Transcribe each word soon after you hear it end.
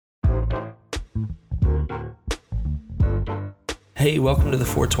Hey, welcome to the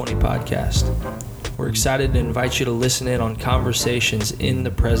 420 podcast. We're excited to invite you to listen in on conversations in the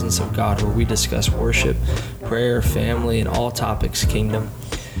presence of God, where we discuss worship, prayer, family, and all topics kingdom.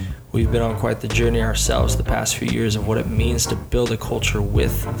 We've been on quite the journey ourselves the past few years of what it means to build a culture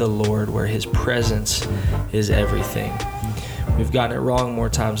with the Lord where His presence is everything. We've gotten it wrong more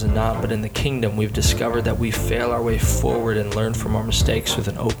times than not, but in the kingdom, we've discovered that we fail our way forward and learn from our mistakes with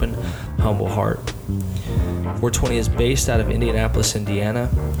an open, humble heart. 420 is based out of Indianapolis, Indiana,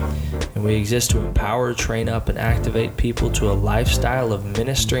 and we exist to empower, train up, and activate people to a lifestyle of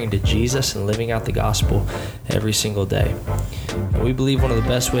ministering to Jesus and living out the gospel every single day. And we believe one of the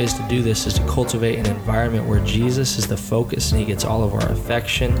best ways to do this is to cultivate an environment where Jesus is the focus and He gets all of our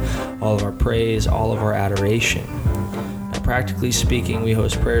affection, all of our praise, all of our adoration. Practically speaking, we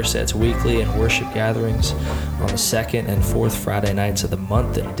host prayer sets weekly and worship gatherings on the second and fourth Friday nights of the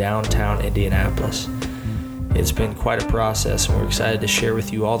month in downtown Indianapolis. It's been quite a process, and we're excited to share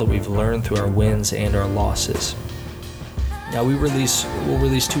with you all that we've learned through our wins and our losses. Now, we'll release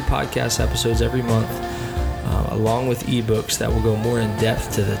 2 podcast episodes every month, along with ebooks that will go more in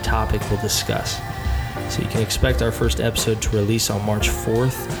depth to the topic we'll discuss. So you can expect our first episode to release on March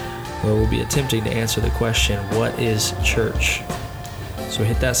 4th, where we'll be attempting to answer the question, what is church? So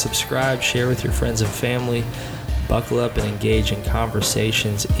hit that subscribe, share with your friends and family, buckle up and engage in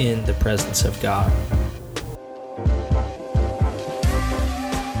conversations in the presence of God.